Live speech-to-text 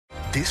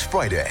This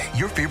Friday,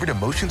 your favorite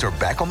emotions are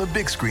back on the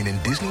big screen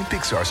in Disney and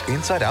Pixar's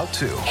Inside Out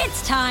 2.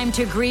 It's time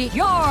to greet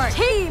your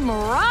Team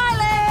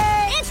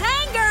Riley. It's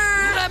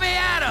anger. Let me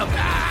at him.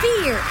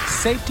 Fear.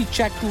 Safety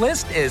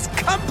checklist is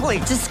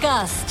complete.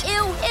 Disgust.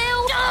 Ew.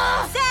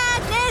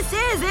 Sadness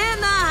is in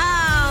the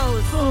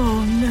house.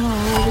 Oh, no.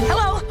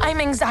 Hello, I'm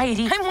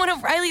anxiety. I'm one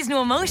of Riley's new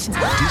emotions.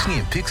 Disney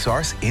and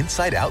Pixar's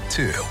Inside Out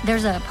 2.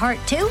 There's a part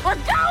 2? We're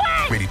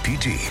going! Rated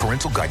PG.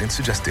 Parental guidance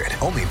suggested.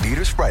 Only in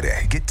theaters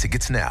Friday. Get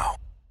tickets now.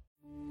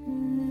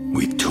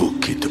 We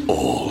took it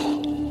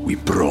all. We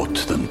brought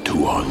them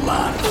to our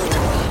land.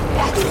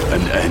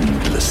 An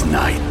endless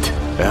night,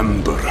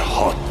 ember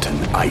hot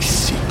and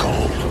icy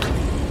cold.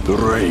 The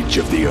rage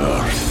of the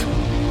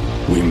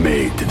earth. We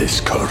made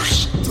this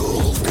curse.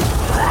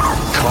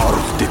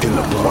 Carved it in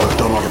the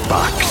blood on our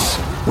backs.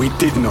 We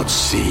did not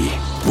see.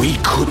 We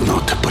could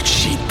not, but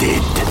she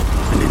did.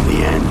 And in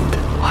the end,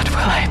 What will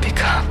I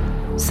become?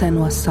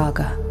 Senua's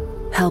Saga.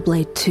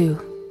 Hellblade 2.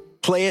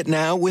 Play it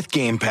now with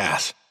Game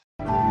Pass.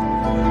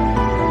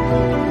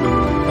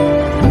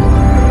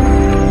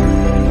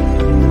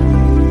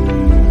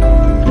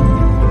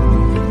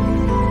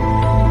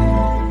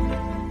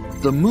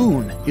 The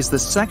moon is the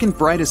second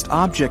brightest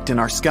object in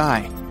our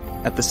sky.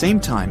 At the same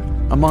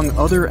time, among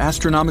other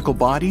astronomical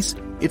bodies,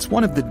 it's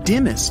one of the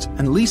dimmest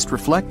and least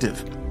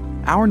reflective.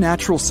 Our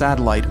natural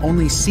satellite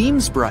only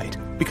seems bright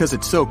because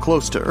it's so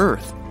close to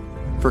Earth.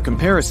 For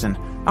comparison,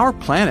 our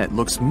planet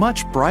looks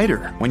much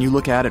brighter when you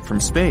look at it from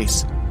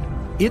space.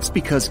 It's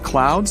because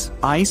clouds,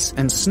 ice,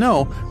 and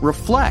snow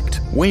reflect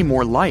way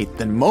more light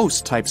than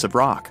most types of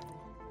rock.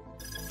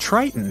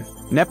 Triton,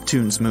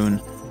 Neptune's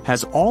moon,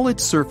 has all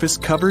its surface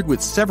covered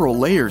with several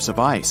layers of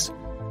ice.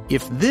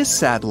 If this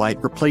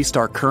satellite replaced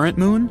our current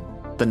moon,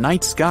 the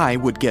night sky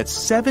would get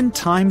 7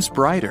 times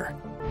brighter.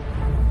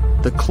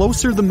 The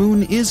closer the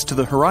moon is to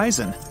the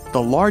horizon,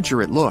 the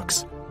larger it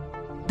looks.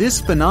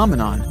 This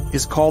phenomenon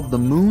is called the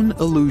moon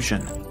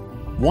illusion.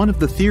 One of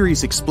the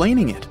theories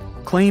explaining it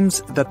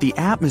claims that the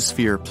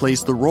atmosphere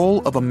plays the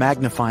role of a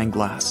magnifying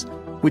glass,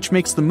 which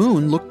makes the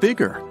moon look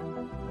bigger.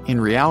 In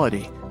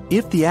reality,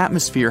 if the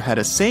atmosphere had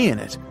a say in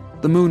it,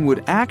 the moon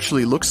would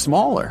actually look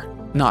smaller,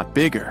 not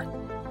bigger.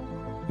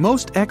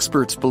 Most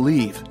experts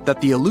believe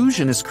that the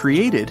illusion is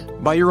created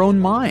by your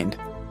own mind.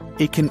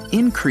 It can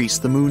increase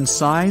the moon's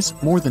size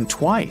more than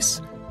twice.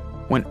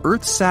 When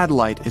Earth's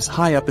satellite is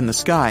high up in the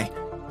sky,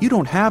 you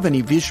don't have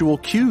any visual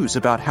cues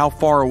about how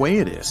far away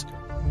it is.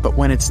 But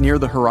when it's near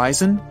the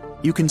horizon,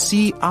 you can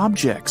see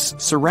objects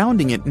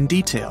surrounding it in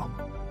detail.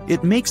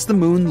 It makes the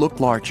moon look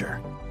larger.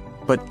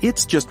 But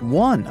it's just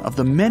one of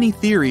the many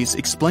theories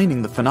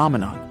explaining the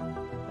phenomenon.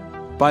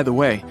 By the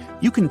way,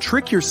 you can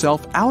trick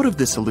yourself out of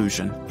this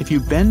illusion if you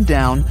bend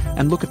down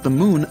and look at the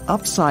moon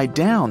upside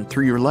down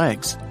through your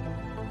legs.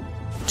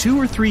 2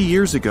 or 3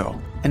 years ago,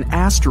 an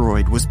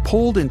asteroid was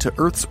pulled into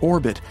Earth's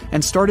orbit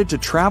and started to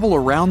travel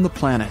around the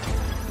planet.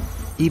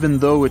 Even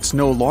though it's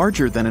no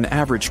larger than an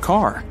average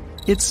car,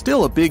 it's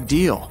still a big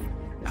deal.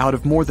 Out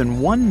of more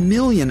than 1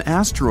 million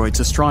asteroids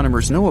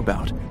astronomers know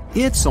about,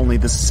 it's only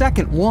the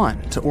second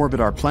one to orbit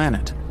our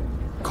planet.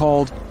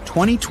 Called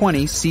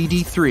 2020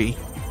 CD3,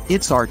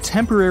 it's our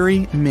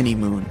temporary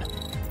mini-moon.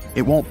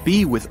 It won't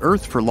be with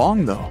Earth for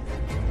long, though.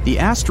 The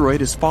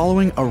asteroid is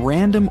following a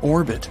random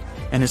orbit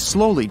and is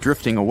slowly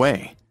drifting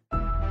away.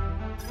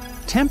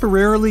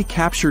 Temporarily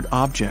captured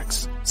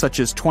objects,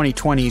 such as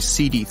 2020's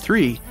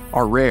CD3,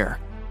 are rare.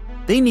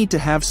 They need to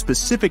have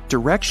specific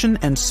direction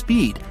and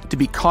speed to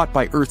be caught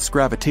by Earth's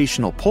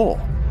gravitational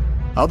pull.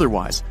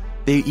 Otherwise,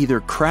 they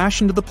either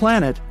crash into the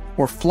planet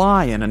or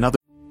fly in another.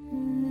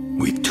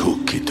 we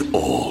took it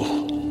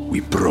all. We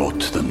brought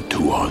them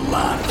to our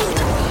land.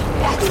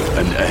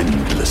 An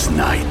endless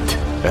night,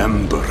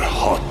 ember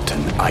hot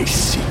and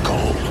icy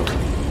cold.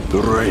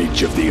 The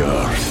rage of the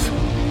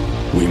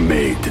earth. We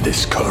made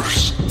this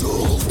curse.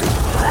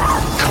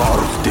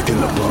 Carved it in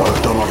the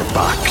blood on our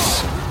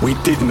backs. We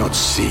did not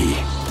see.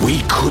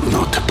 We could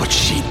not, but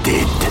she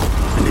did.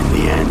 And in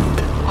the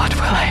end, What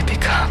will I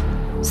become?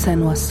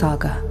 Senua's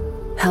Saga.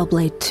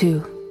 Hellblade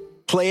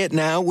 2. Play it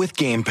now with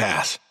Game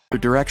Pass.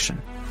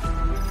 Direction.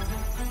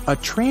 A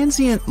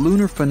transient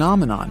lunar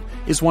phenomenon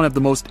is one of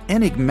the most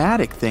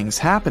enigmatic things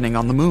happening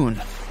on the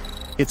moon.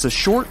 It's a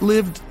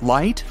short-lived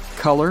light,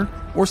 color,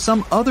 or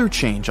some other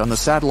change on the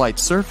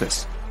satellite's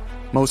surface.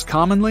 Most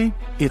commonly,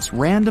 it's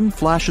random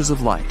flashes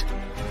of light.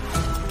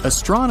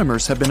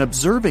 Astronomers have been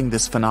observing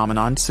this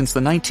phenomenon since the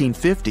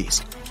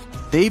 1950s.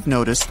 They've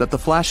noticed that the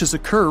flashes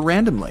occur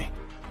randomly.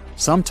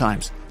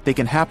 Sometimes they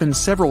can happen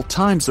several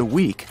times a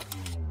week.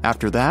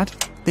 After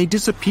that, they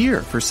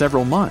disappear for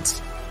several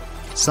months.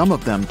 Some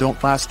of them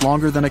don't last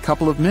longer than a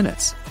couple of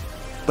minutes,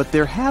 but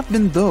there have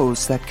been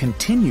those that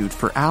continued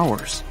for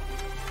hours.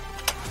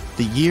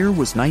 The year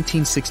was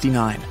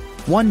 1969,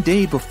 one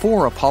day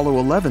before Apollo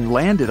 11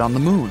 landed on the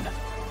moon.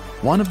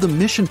 One of the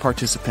mission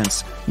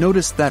participants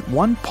noticed that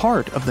one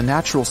part of the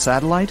natural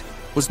satellite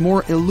was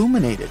more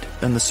illuminated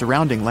than the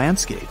surrounding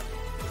landscape.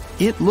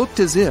 It looked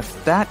as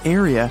if that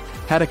area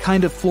had a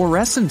kind of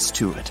fluorescence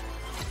to it.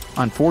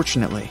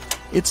 Unfortunately,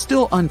 it's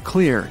still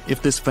unclear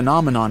if this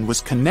phenomenon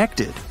was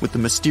connected with the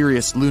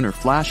mysterious lunar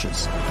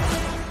flashes.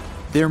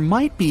 There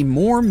might be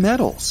more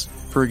metals,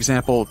 for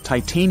example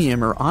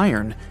titanium or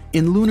iron,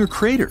 in lunar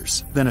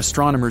craters than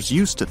astronomers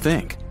used to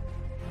think.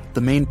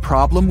 The main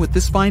problem with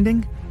this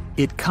finding?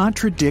 It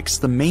contradicts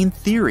the main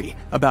theory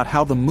about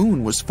how the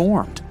moon was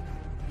formed.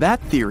 That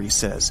theory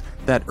says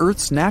that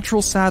Earth's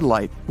natural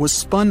satellite was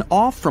spun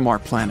off from our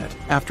planet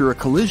after a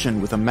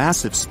collision with a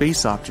massive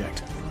space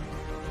object.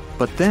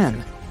 But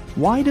then,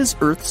 why does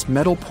Earth's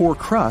metal-poor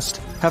crust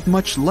have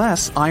much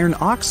less iron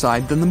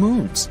oxide than the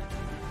moon's?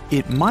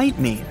 It might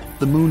mean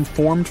the moon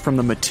formed from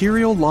the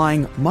material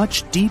lying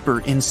much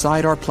deeper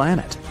inside our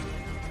planet.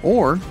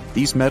 Or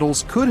these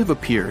metals could have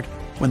appeared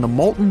when the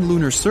molten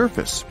lunar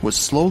surface was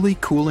slowly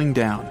cooling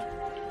down.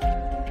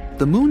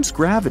 The moon's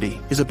gravity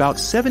is about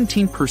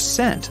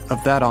 17%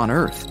 of that on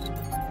Earth.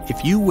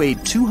 If you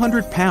weighed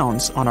 200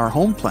 pounds on our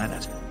home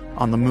planet,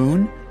 on the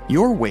moon,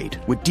 your weight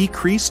would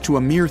decrease to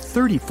a mere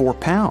 34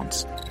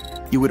 pounds.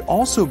 You would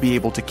also be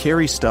able to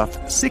carry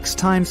stuff 6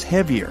 times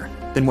heavier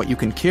than what you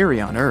can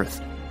carry on Earth.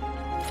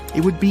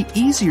 It would be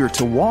easier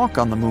to walk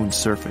on the moon's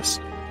surface,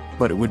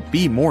 but it would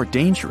be more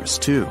dangerous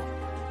too.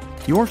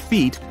 Your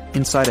feet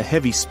inside a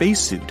heavy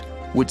spacesuit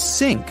would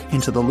sink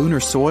into the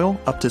lunar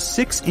soil up to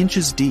 6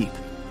 inches deep.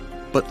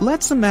 But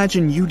let's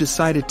imagine you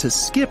decided to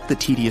skip the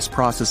tedious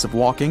process of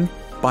walking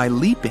by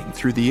leaping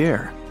through the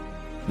air.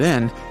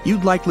 Then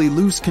you'd likely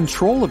lose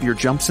control of your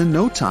jumps in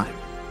no time.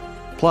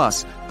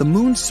 Plus, the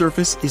moon's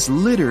surface is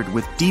littered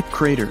with deep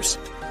craters.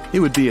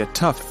 It would be a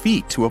tough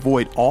feat to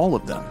avoid all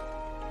of them.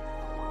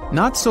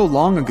 Not so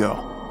long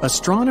ago,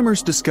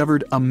 astronomers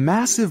discovered a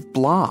massive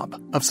blob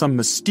of some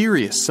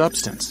mysterious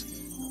substance.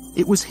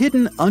 It was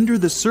hidden under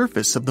the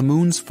surface of the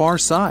moon's far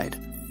side.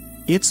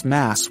 Its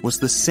mass was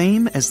the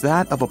same as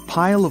that of a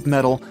pile of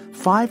metal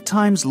 5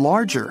 times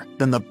larger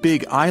than the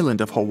big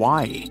island of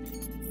Hawaii.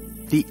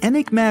 The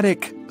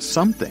enigmatic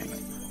something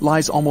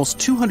lies almost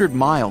 200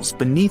 miles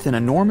beneath an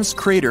enormous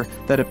crater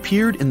that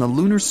appeared in the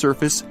lunar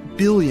surface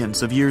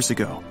billions of years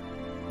ago.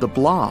 The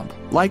blob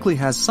likely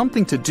has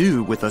something to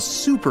do with a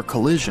super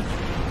collision.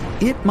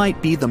 It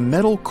might be the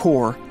metal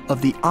core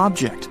of the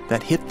object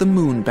that hit the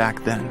moon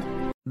back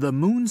then. The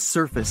moon's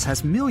surface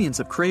has millions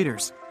of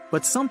craters,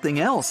 but something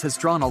else has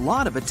drawn a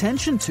lot of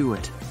attention to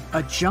it.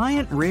 A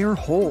giant rare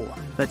hole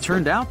that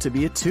turned out to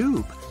be a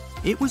tube.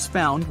 It was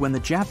found when the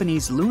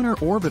Japanese lunar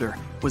orbiter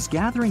was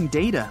gathering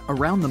data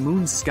around the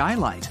moon's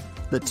skylight,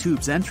 the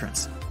tube's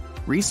entrance.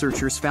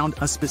 Researchers found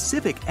a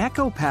specific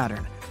echo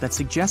pattern that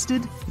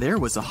suggested there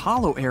was a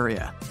hollow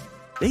area.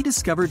 They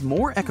discovered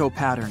more echo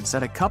patterns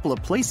at a couple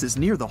of places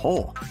near the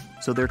hole,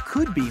 so there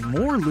could be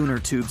more lunar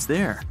tubes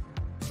there.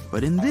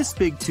 But in this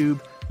big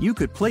tube, you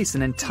could place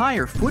an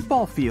entire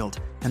football field,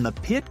 and the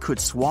pit could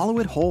swallow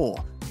it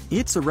whole.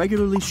 It's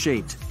irregularly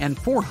shaped and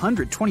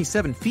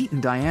 427 feet in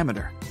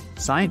diameter.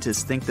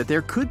 Scientists think that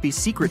there could be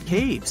secret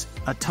caves,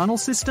 a tunnel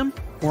system,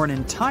 or an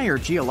entire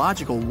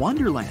geological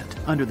wonderland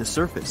under the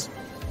surface.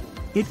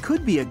 It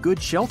could be a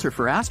good shelter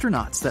for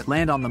astronauts that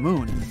land on the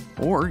moon,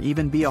 or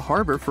even be a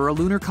harbor for a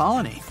lunar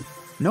colony.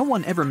 No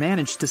one ever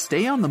managed to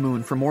stay on the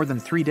moon for more than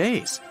 3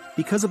 days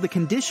because of the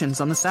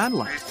conditions on the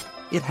satellite.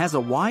 It has a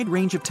wide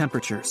range of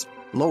temperatures,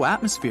 low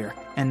atmosphere,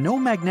 and no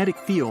magnetic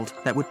field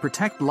that would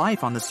protect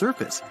life on the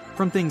surface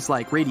from things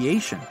like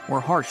radiation or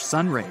harsh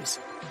sun rays.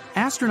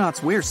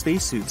 Astronauts wear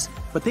spacesuits,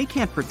 but they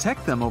can't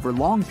protect them over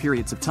long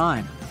periods of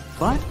time.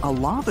 But a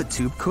lava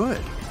tube could.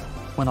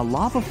 When a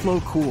lava flow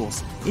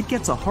cools, it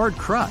gets a hard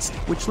crust,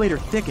 which later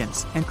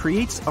thickens and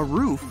creates a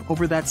roof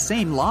over that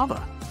same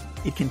lava.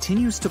 It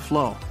continues to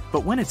flow,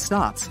 but when it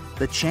stops,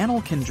 the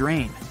channel can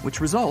drain,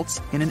 which results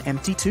in an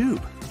empty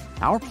tube.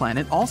 Our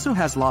planet also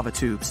has lava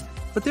tubes,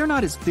 but they're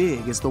not as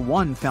big as the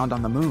one found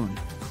on the moon.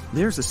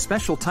 There's a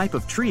special type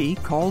of tree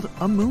called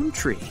a moon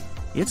tree.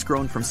 It's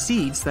grown from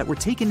seeds that were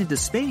taken into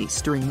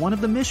space during one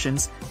of the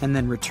missions and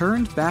then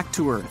returned back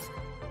to Earth.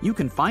 You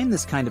can find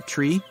this kind of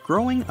tree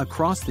growing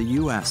across the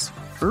U.S.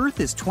 Earth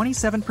is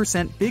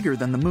 27% bigger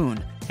than the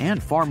moon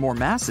and far more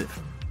massive.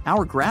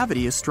 Our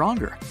gravity is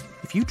stronger.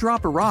 If you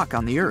drop a rock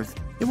on the Earth,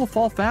 it will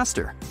fall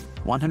faster.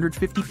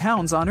 150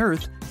 pounds on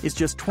Earth is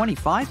just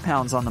 25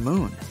 pounds on the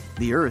moon.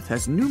 The Earth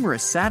has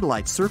numerous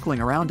satellites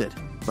circling around it,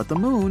 but the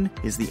moon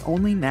is the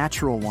only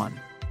natural one.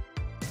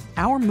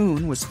 Our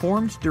moon was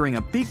formed during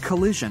a big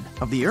collision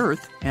of the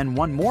Earth and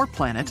one more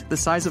planet the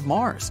size of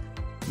Mars.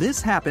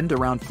 This happened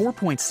around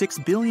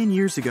 4.6 billion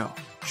years ago,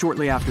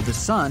 shortly after the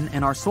Sun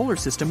and our solar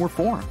system were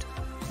formed.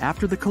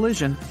 After the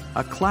collision,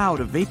 a cloud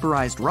of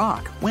vaporized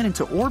rock went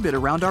into orbit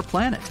around our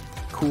planet,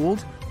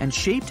 cooled, and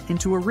shaped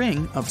into a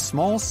ring of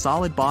small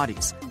solid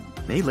bodies.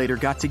 They later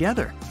got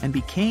together and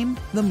became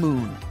the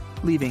moon,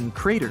 leaving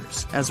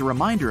craters as a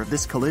reminder of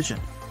this collision.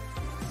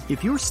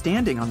 If you're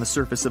standing on the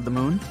surface of the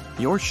moon,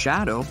 your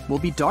shadow will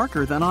be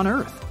darker than on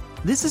Earth.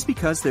 This is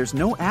because there's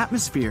no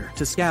atmosphere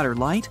to scatter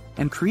light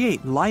and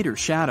create lighter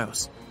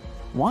shadows.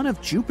 One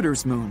of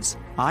Jupiter's moons,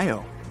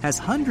 Io, has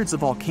hundreds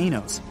of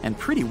volcanoes and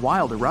pretty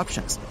wild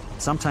eruptions,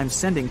 sometimes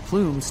sending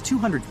plumes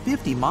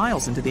 250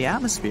 miles into the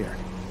atmosphere.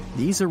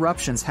 These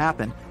eruptions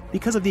happen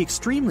because of the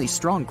extremely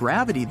strong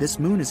gravity this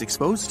moon is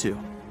exposed to.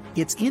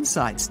 Its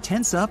insides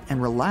tense up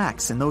and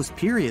relax in those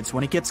periods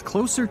when it gets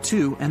closer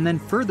to and then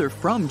further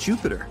from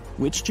Jupiter,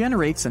 which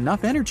generates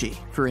enough energy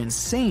for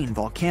insane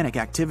volcanic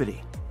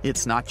activity.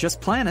 It's not just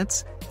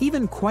planets,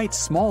 even quite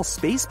small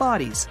space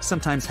bodies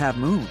sometimes have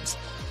moons.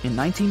 In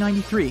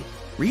 1993,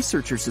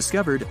 researchers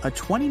discovered a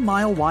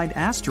 20-mile wide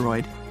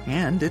asteroid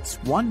and its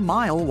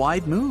 1-mile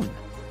wide moon.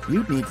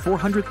 You'd need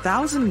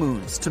 400,000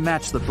 moons to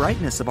match the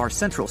brightness of our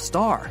central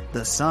star,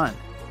 the Sun.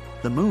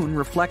 The moon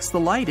reflects the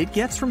light it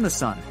gets from the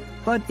Sun,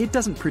 but it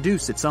doesn't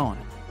produce its own.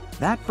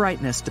 That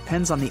brightness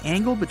depends on the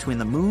angle between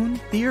the moon,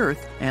 the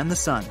Earth, and the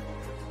Sun.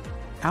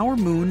 Our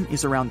moon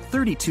is around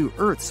 32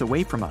 Earths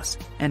away from us,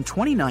 and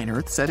 29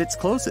 Earths at its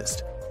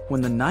closest.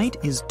 When the night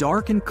is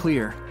dark and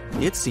clear,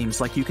 it seems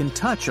like you can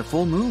touch a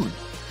full moon.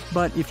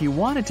 But if you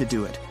wanted to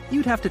do it,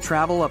 you'd have to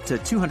travel up to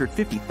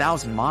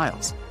 250,000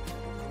 miles.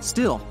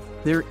 Still,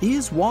 there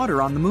is water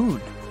on the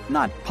moon.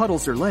 Not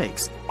puddles or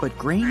lakes, but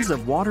grains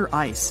of water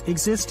ice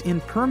exist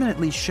in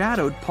permanently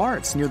shadowed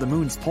parts near the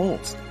moon's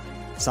poles.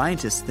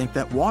 Scientists think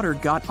that water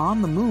got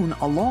on the moon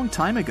a long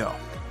time ago,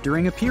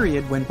 during a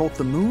period when both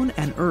the moon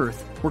and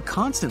Earth were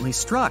constantly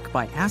struck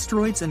by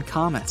asteroids and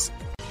comets.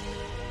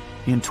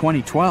 In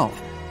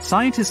 2012,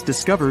 scientists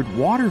discovered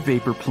water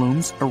vapor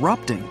plumes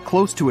erupting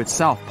close to its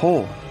south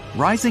pole,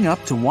 rising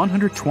up to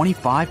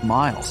 125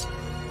 miles.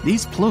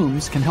 These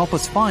plumes can help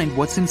us find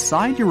what's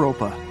inside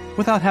Europa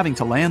without having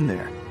to land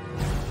there.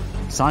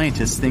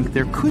 Scientists think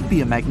there could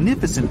be a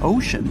magnificent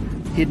ocean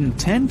hidden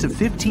 10 to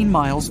 15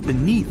 miles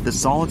beneath the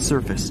solid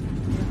surface.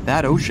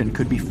 That ocean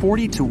could be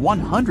 40 to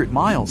 100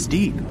 miles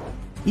deep.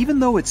 Even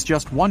though it's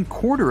just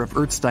 1/4 of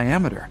Earth's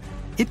diameter,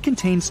 it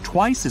contains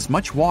twice as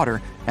much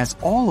water as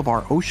all of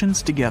our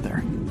oceans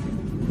together.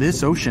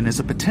 This ocean is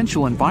a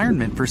potential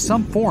environment for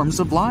some forms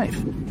of life.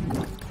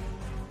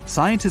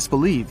 Scientists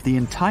believe the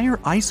entire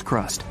ice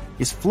crust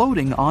is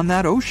floating on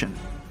that ocean.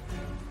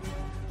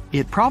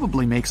 It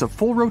probably makes a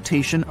full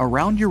rotation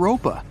around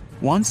Europa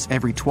once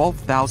every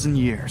 12,000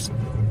 years.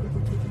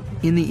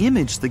 In the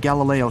image the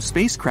Galileo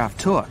spacecraft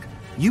took,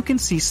 you can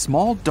see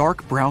small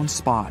dark brown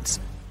spots.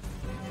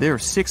 They're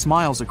 6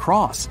 miles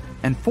across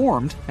and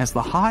formed as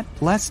the hot,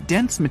 less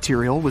dense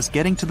material was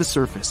getting to the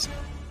surface.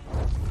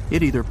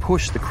 It either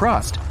pushed the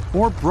crust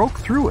or broke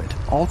through it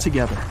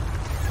altogether.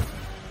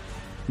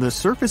 The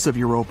surface of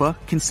Europa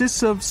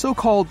consists of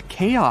so-called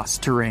chaos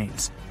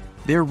terrains.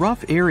 They're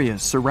rough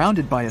areas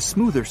surrounded by a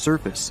smoother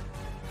surface.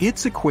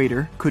 Its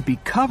equator could be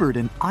covered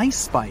in ice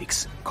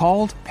spikes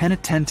called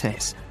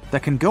penitentes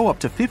that can go up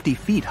to 50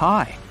 feet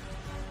high.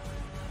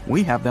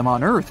 We have them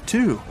on Earth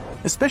too,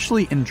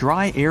 especially in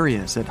dry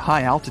areas at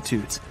high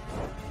altitudes.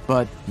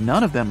 But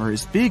none of them are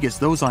as big as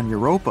those on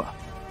Europa.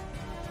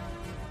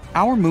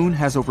 Our moon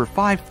has over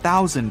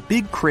 5,000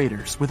 big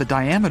craters with a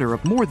diameter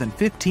of more than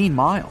 15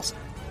 miles.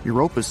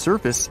 Europa's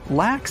surface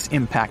lacks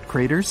impact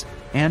craters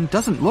and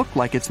doesn't look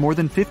like it's more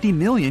than 50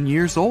 million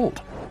years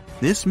old.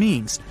 This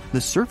means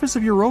the surface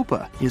of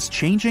Europa is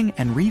changing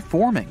and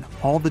reforming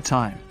all the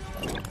time.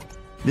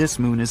 This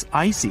moon is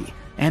icy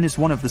and is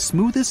one of the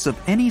smoothest of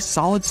any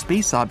solid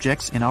space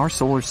objects in our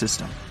solar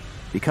system.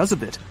 Because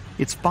of it,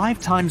 it's 5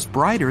 times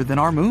brighter than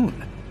our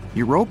moon.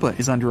 Europa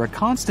is under a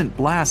constant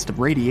blast of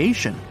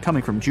radiation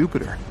coming from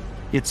Jupiter.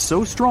 It's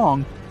so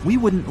strong, we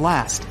wouldn't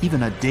last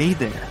even a day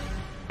there.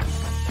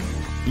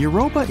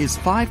 Europa is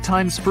 5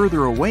 times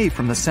further away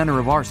from the center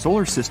of our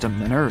solar system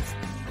than Earth.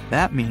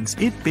 That means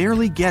it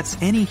barely gets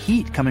any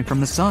heat coming from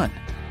the sun,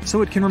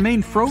 so it can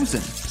remain frozen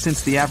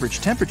since the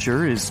average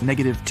temperature is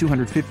negative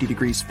 250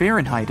 degrees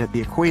Fahrenheit at the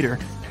equator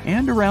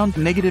and around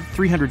negative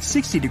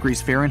 360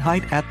 degrees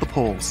Fahrenheit at the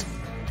poles.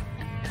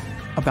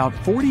 About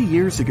 40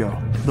 years ago,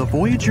 the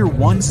Voyager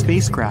 1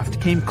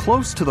 spacecraft came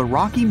close to the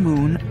rocky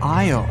moon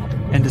Io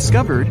and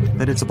discovered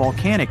that it's a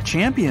volcanic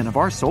champion of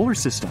our solar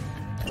system.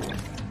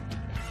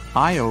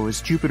 Io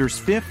is Jupiter's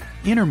 5th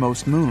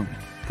innermost moon,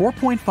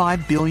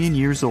 4.5 billion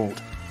years old,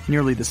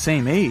 nearly the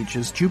same age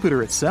as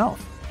Jupiter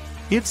itself.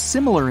 It's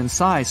similar in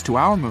size to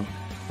our moon,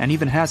 and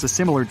even has a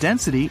similar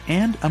density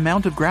and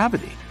amount of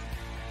gravity.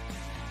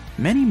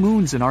 Many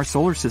moons in our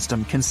solar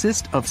system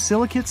consist of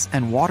silicates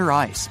and water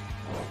ice,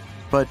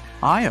 but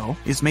Io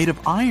is made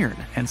of iron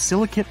and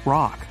silicate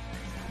rock.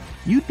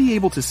 You'd be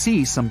able to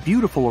see some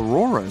beautiful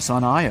auroras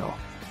on Io.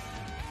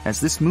 As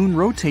this moon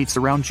rotates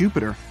around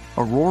Jupiter,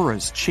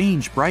 auroras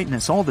change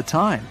brightness all the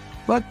time,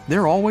 but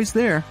they're always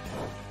there.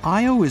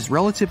 Io is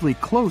relatively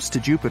close to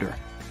Jupiter,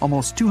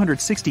 almost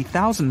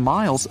 260,000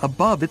 miles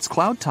above its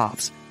cloud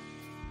tops.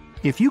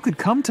 If you could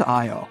come to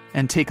Io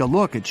and take a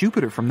look at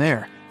Jupiter from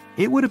there,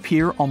 it would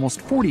appear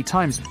almost 40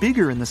 times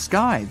bigger in the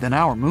sky than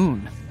our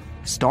moon.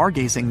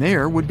 Stargazing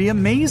there would be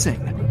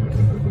amazing.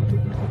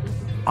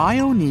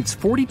 Io needs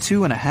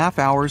 42.5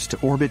 hours to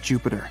orbit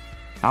Jupiter.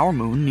 Our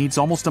moon needs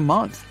almost a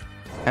month.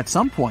 At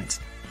some points,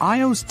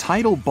 Io's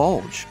tidal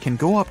bulge can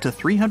go up to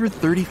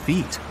 330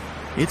 feet.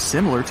 It's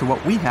similar to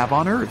what we have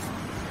on Earth.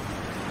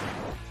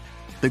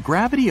 The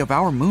gravity of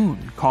our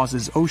moon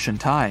causes ocean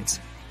tides.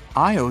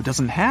 Io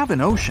doesn't have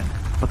an ocean,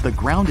 but the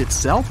ground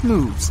itself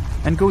moves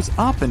and goes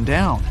up and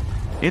down.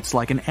 It's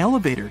like an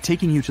elevator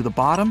taking you to the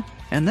bottom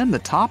and then the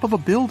top of a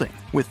building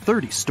with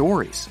 30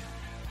 stories.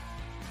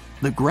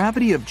 The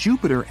gravity of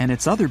Jupiter and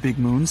its other big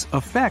moons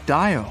affect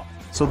Io,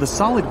 so the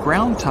solid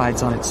ground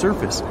tides on its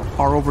surface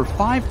are over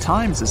 5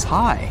 times as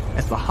high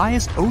as the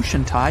highest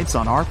ocean tides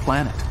on our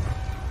planet.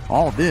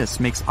 All this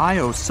makes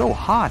Io so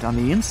hot on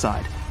the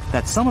inside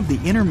that some of the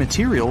inner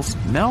materials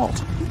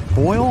melt,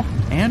 boil,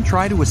 and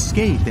try to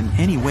escape in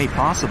any way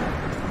possible.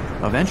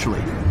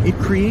 Eventually, it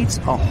creates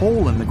a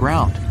hole in the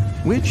ground,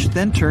 which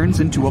then turns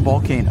into a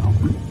volcano.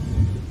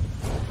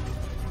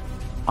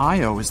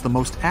 Io is the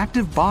most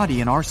active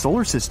body in our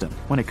solar system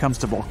when it comes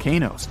to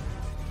volcanoes.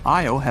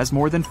 Io has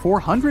more than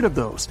 400 of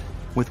those,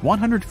 with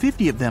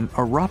 150 of them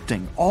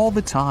erupting all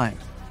the time.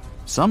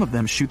 Some of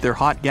them shoot their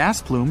hot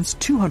gas plumes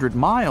 200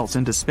 miles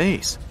into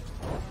space.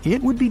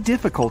 It would be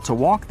difficult to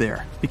walk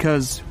there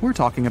because we're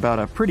talking about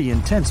a pretty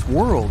intense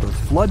world of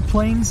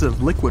floodplains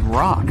of liquid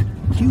rock,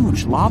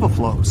 huge lava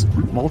flows,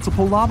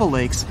 multiple lava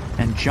lakes,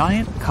 and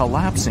giant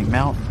collapsing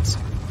mountains.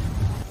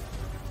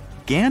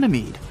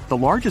 Ganymede, the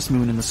largest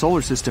moon in the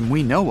solar system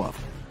we know of,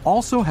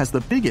 also has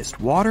the biggest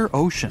water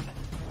ocean.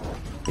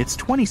 It's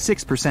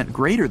 26%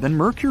 greater than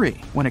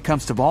Mercury when it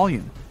comes to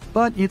volume,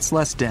 but it's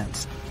less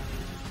dense.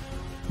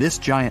 This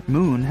giant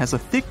moon has a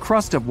thick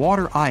crust of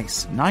water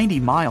ice 90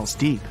 miles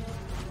deep.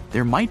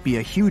 There might be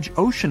a huge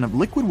ocean of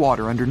liquid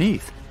water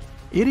underneath.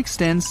 It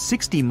extends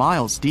 60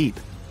 miles deep,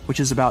 which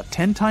is about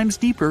 10 times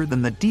deeper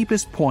than the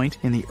deepest point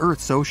in the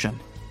Earth's ocean.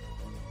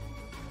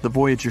 The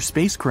Voyager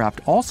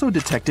spacecraft also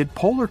detected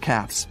polar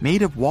caps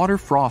made of water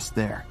frost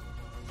there.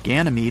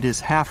 Ganymede is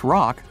half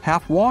rock,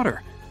 half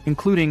water,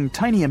 including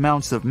tiny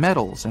amounts of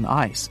metals and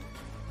ice.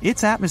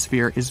 Its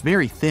atmosphere is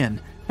very thin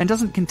and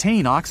doesn't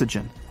contain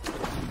oxygen.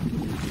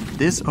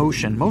 This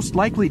ocean most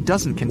likely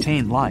doesn't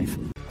contain life.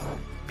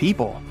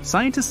 People,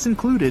 scientists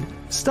included,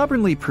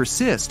 stubbornly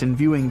persist in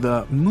viewing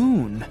the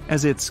Moon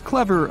as its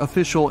clever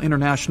official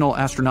International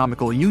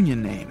Astronomical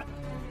Union name.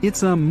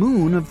 It's a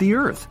moon of the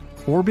Earth,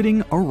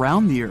 orbiting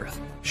around the Earth,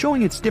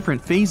 showing its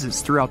different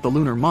phases throughout the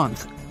lunar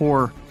month,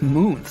 or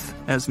moonth,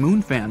 as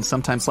moon fans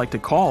sometimes like to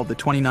call the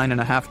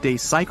 29.5-day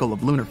cycle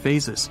of lunar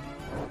phases.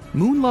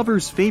 Moon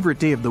lovers' favorite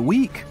day of the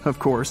week, of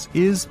course,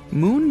 is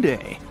Moon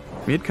Day.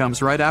 It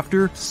comes right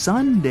after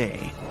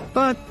Sunday.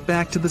 But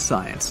back to the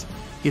science.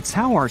 It's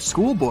how our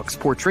school books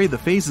portray the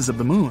phases of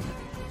the moon.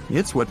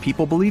 It's what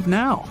people believe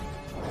now.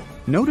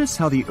 Notice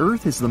how the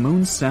Earth is the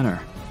moon's center,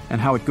 and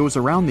how it goes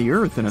around the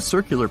Earth in a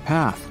circular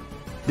path.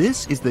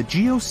 This is the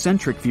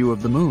geocentric view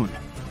of the moon.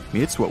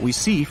 It's what we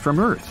see from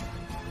Earth.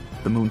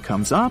 The moon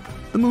comes up,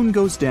 the moon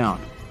goes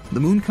down. The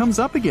moon comes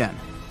up again.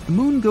 The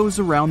moon goes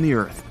around the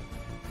Earth.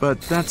 But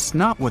that's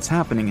not what's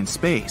happening in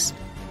space.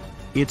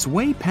 It's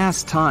way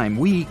past time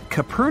we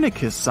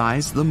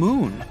Copernicus-size the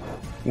moon.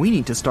 We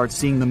need to start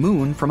seeing the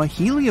moon from a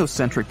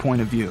heliocentric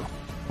point of view,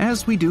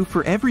 as we do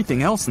for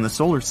everything else in the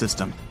solar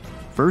system.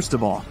 First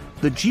of all,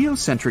 the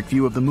geocentric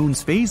view of the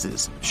moon's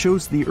phases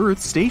shows the Earth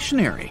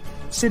stationary,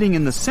 sitting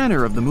in the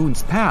center of the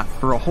moon's path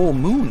for a whole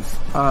month.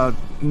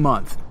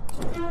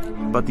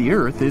 But the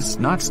Earth is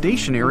not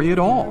stationary at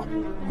all.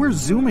 We're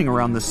zooming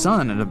around the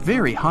sun at a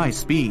very high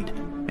speed,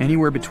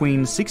 anywhere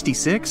between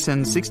 66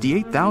 and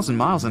 68,000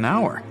 miles an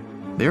hour.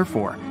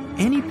 Therefore,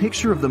 any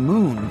picture of the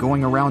moon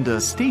going around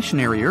a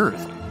stationary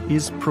Earth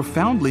is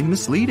profoundly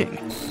misleading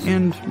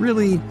and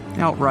really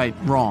outright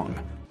wrong.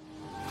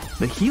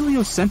 The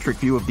heliocentric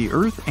view of the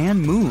Earth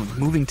and moon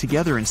moving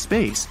together in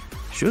space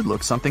should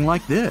look something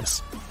like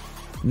this.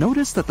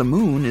 Notice that the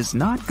moon is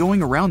not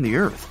going around the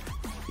Earth.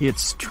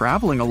 It's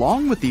traveling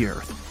along with the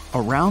Earth,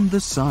 around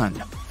the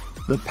sun.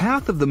 The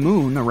path of the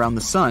moon around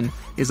the sun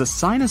is a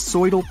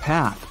sinusoidal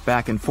path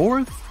back and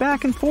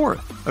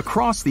forth,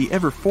 across the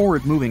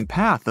ever-forward-moving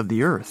path of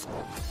the Earth.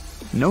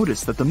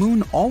 Notice that the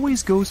moon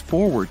always goes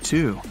forward,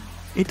 too.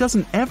 It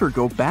doesn't ever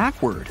go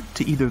backward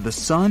to either the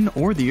sun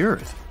or the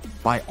Earth.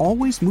 By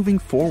always moving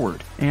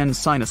forward and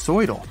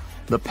sinusoidal,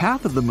 the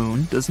path of the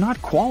moon does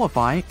not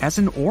qualify as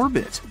an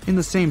orbit in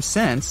the same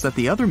sense that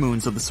the other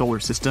moons of the solar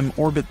system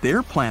orbit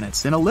their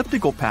planets in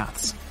elliptical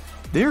paths.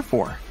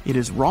 Therefore, it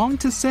is wrong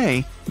to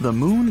say the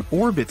moon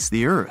orbits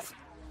the Earth.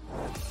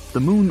 The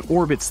moon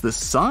orbits the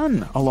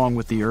sun along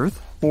with the Earth,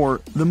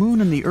 or the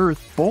moon and the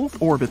Earth both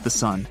orbit the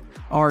sun,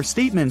 are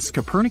statements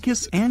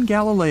Copernicus and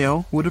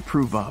Galileo would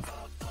approve of.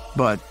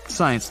 But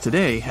science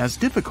today has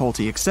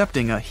difficulty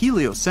accepting a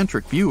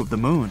heliocentric view of the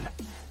moon.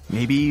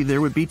 Maybe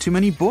there would be too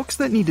many books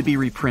that need to be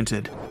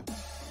reprinted.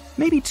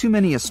 Maybe too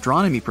many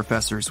astronomy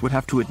professors would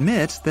have to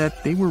admit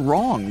that they were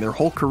wrong their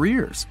whole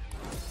careers.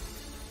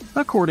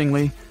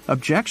 Accordingly,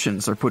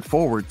 objections are put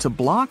forward to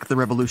block the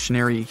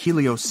revolutionary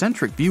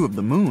heliocentric view of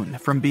the moon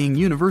from being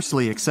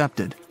universally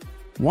accepted.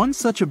 One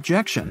such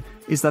objection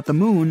is that the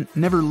moon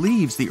never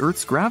leaves the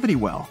Earth's gravity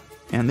well,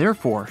 and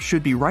therefore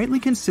should be rightly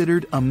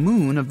considered a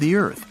moon of the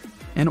Earth,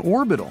 an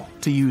orbital,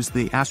 to use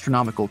the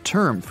astronomical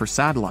term for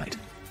satellite.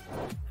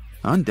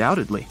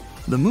 Undoubtedly,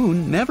 the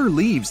moon never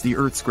leaves the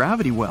Earth's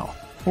gravity well,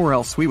 or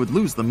else we would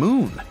lose the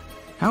moon.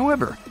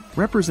 However,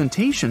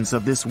 representations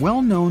of this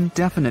well-known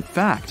definite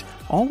fact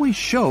always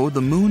show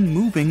the moon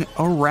moving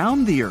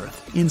around the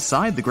Earth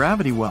inside the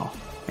gravity well.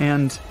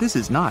 And this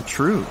is not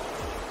true.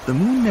 The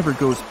moon never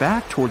goes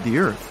back toward the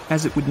Earth,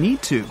 as it would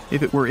need to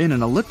if it were in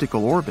an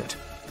elliptical orbit.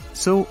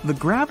 So the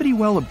gravity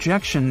well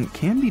objection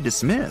can be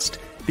dismissed,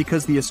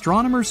 because the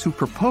astronomers who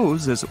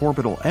propose as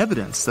orbital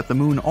evidence that the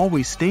moon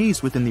always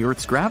stays within the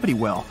Earth's gravity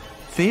well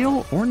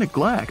fail or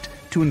neglect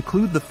to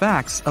include the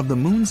facts of the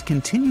moon's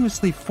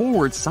continuously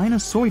forward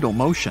sinusoidal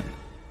motion.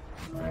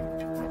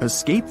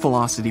 Escape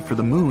velocity for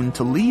the moon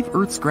to leave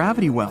Earth's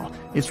gravity well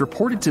is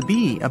reported to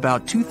be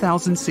about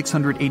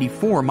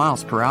 2,684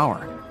 miles per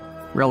hour.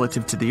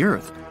 Relative to the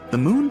Earth, the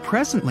moon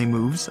presently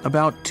moves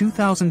about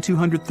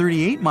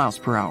 2,238 miles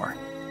per hour.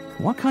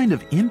 What kind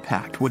of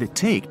impact would it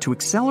take to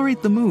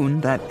accelerate the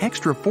moon that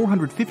extra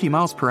 450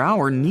 miles per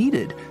hour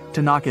needed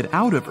to knock it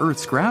out of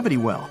Earth's gravity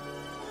well?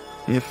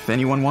 If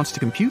anyone wants to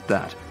compute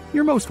that,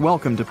 you're most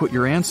welcome to put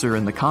your answer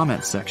in the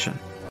comments section.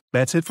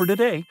 That's it for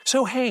today.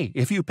 So hey,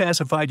 if you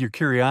pacified your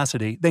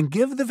curiosity, then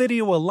give the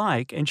video a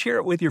like and share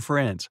it with your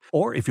friends.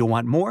 Or if you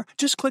want more,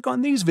 just click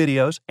on these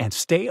videos and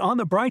stay on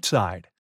the bright side.